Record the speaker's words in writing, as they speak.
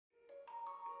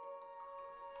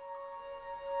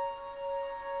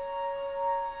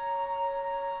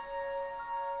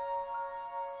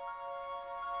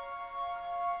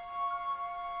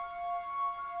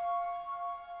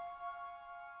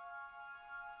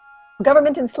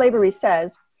Government in Slavery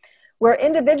says, where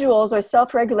individuals are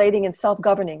self-regulating and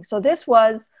self-governing. So this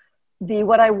was the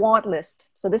what I want list.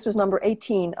 So this was number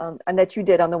 18, and that you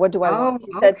did on the what do I want.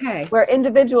 You said, okay. where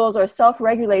individuals are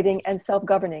self-regulating and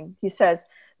self-governing. He says,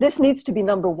 this needs to be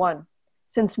number 1.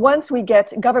 Since once we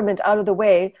get government out of the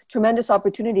way, tremendous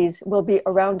opportunities will be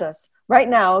around us. Right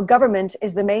now, government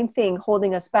is the main thing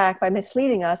holding us back by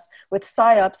misleading us with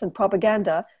psyops and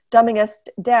propaganda, dumbing us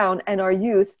down and our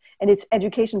youth and its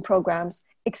education programs,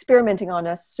 experimenting on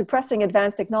us, suppressing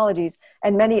advanced technologies,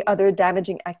 and many other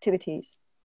damaging activities.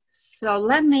 So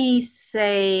let me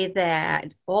say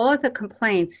that all of the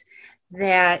complaints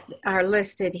that are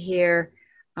listed here,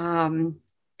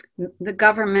 the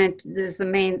government is the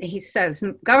main, he says,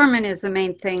 government is the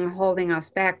main thing holding us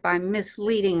back by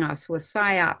misleading us with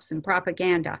psyops and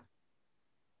propaganda,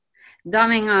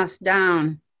 dumbing us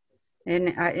down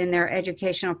in their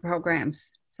educational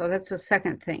programs. So that's the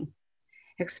second thing.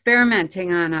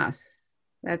 Experimenting on us.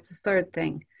 That's the third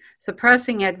thing.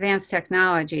 Suppressing advanced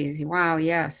technologies. Wow,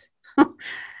 yes.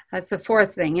 That's the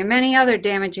fourth thing. And many other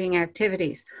damaging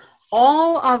activities.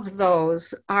 All of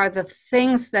those are the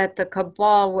things that the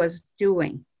cabal was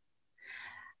doing.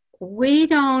 We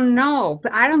don't know,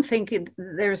 but I don't think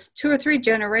there's 2 or 3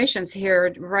 generations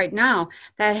here right now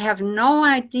that have no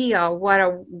idea what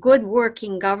a good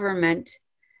working government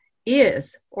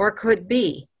is or could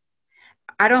be.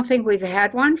 I don't think we've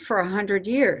had one for 100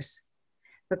 years.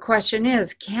 The question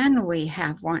is, can we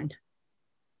have one?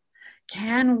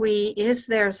 Can we, is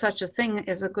there such a thing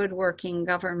as a good working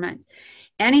government?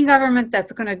 Any government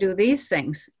that's going to do these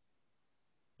things,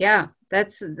 yeah,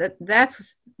 that's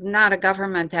not a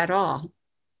government at all.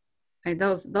 And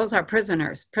those are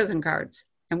prisoners, prison guards,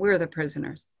 and we're the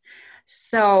prisoners.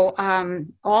 So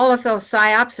all of those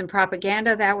psyops and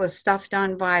propaganda, that was stuff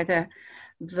done by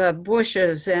the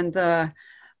Bushes and the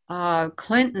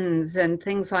Clintons and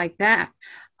things like that.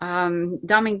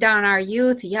 Dumbing down our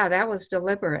youth, yeah, that was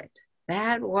deliberate.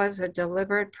 That was a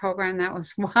deliberate program. That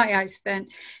was why I spent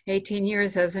 18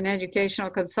 years as an educational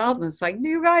consultant. It's like, do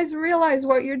you guys realize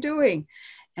what you're doing?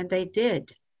 And they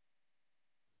did.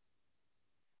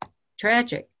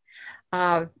 Tragic.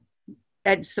 At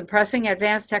suppressing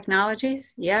advanced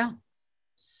technologies, yeah.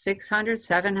 600,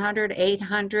 700,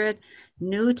 800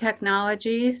 new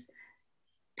technologies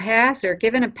passed or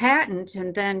given a patent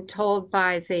and then told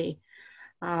by the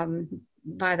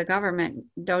government,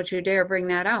 don't you dare bring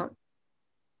that out.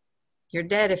 You're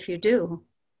dead if you do.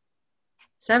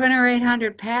 700 or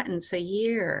 800 patents a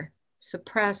year,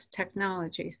 suppressed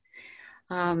technologies.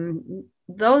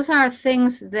 Those are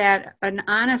things that an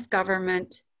honest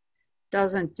government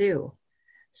doesn't do.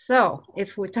 So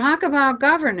if we talk about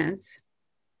governance,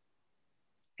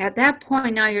 at that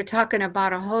point now you're talking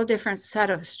about a whole different set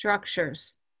of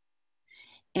structures.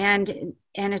 And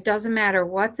it doesn't matter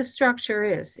what the structure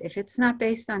is. If it's not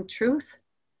based on truth,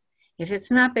 if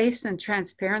it's not based on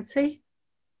transparency,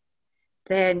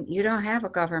 then you don't have a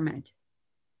government.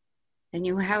 And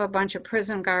you have a bunch of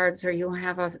prison guards, or you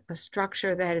have a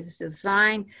structure that is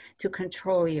designed to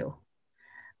control you.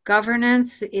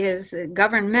 Government is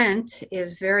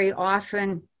very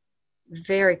often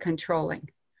very controlling.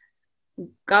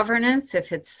 Governance,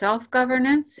 if it's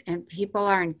self-governance and people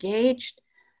are engaged,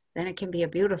 then it can be a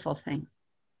beautiful thing.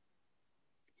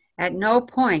 At no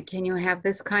point can you have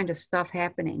this kind of stuff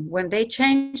happening. When they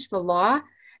changed the law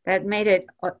that made it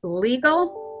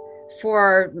legal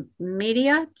for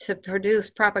media to produce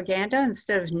propaganda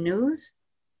instead of news,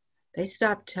 they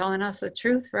stopped telling us the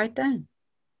truth right then.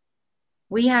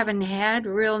 We haven't had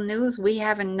real news. We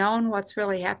haven't known what's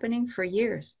really happening for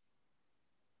years.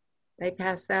 They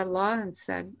passed that law and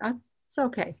said, oh, it's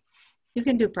okay. You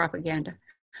can do propaganda.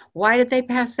 Why did they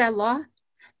pass that law?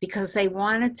 Because they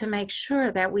wanted to make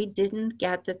sure that we didn't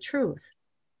get the truth.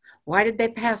 Why did they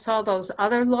pass all those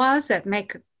other laws that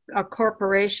make a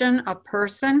corporation a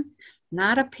person?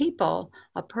 Not a people,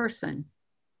 a person.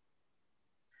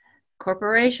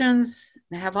 Corporations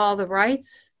have all the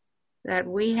rights that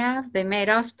we have. They made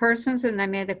us persons and they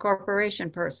made the corporation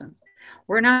persons.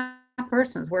 We're not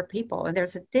persons, we're people, and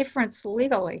there's a difference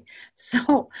legally.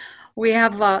 So we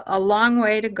have a long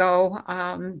way to go,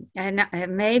 and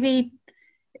maybe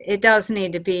it does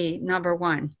need to be number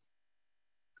 1.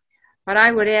 But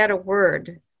I would add a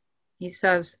word. He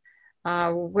says,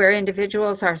 where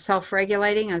individuals are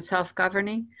self-regulating and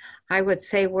self-governing, I would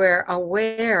say where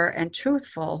aware and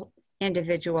truthful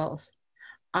individuals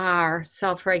are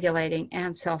self-regulating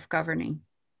and self-governing,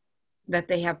 that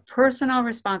they have personal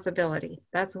responsibility.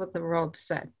 That's what the Robe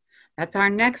said. That's our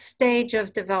next stage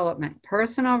of development,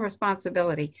 personal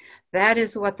responsibility. That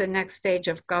is what the next stage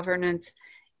of governance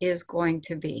is going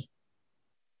to be.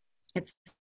 It's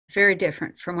very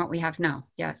different from what we have now.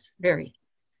 Yes, very.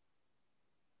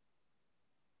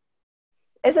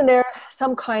 Isn't there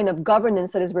some kind of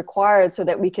governance that is required so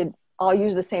that we could all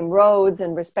use the same roads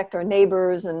and respect our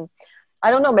neighbors? And I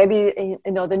don't know, maybe,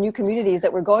 you know, the new communities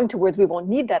that we're going towards, we won't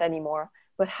need that anymore.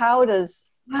 But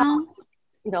Well,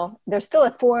 you know, there's still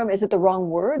a form. Is it the wrong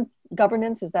word?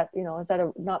 Governance? Is that, you know, is that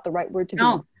not the right word to be?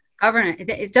 no, governance.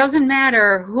 It doesn't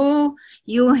matter who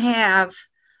you have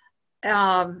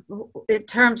in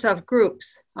terms of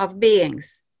groups of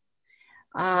beings.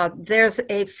 There's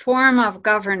a form of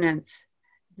governance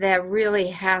that really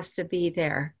has to be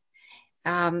there.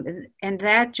 And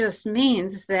that just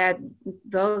means that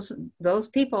those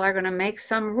people are going to make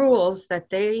some rules that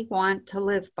they want to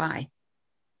live by.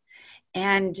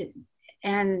 And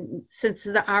since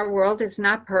our world is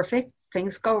not perfect,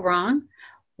 things go wrong.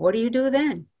 What do you do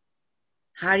then?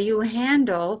 How do you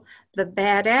handle the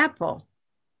bad apple?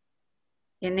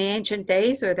 In the ancient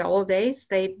days or the old days,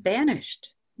 they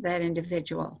banished that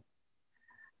individual.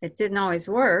 It didn't always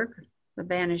work. The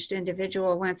banished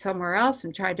individual went somewhere else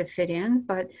and tried to fit in,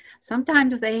 but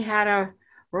sometimes they had a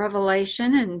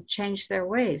revelation and changed their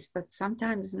ways, but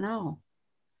sometimes no.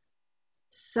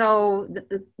 So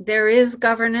there is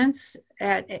governance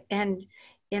and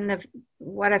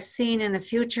what I've seen in the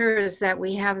future is that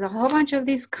we have a whole bunch of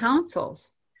these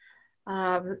councils,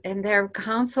 and they're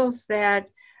councils that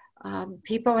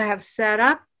people have set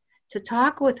up to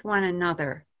talk with one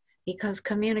another, because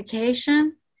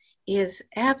communication is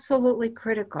absolutely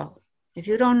critical. If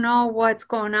you don't know what's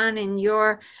going on in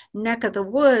your neck of the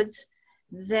woods,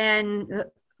 then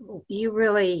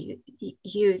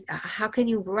how can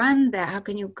you run that? How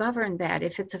can you govern that?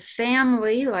 If it's a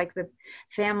family, like the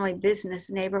family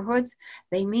business neighborhoods,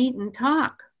 they meet and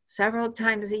talk several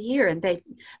times a year, and they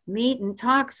meet and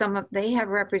talk. They have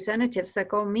representatives that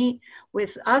go meet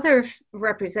with other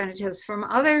representatives from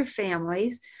other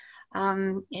families,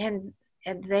 and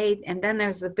then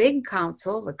there's the big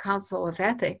council, the Council of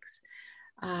Ethics.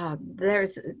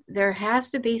 There has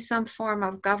to be some form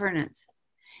of governance.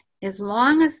 As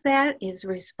long as that is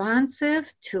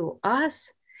responsive to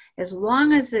us, as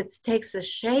long as it takes the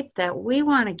shape that we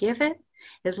want to give it,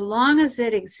 as long as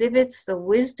it exhibits the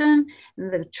wisdom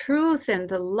and the truth and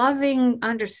the loving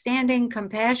understanding,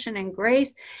 compassion and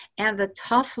grace and the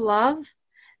tough love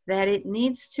that it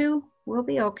needs to, we'll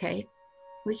be okay.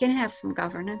 We can have some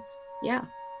governance. Yeah.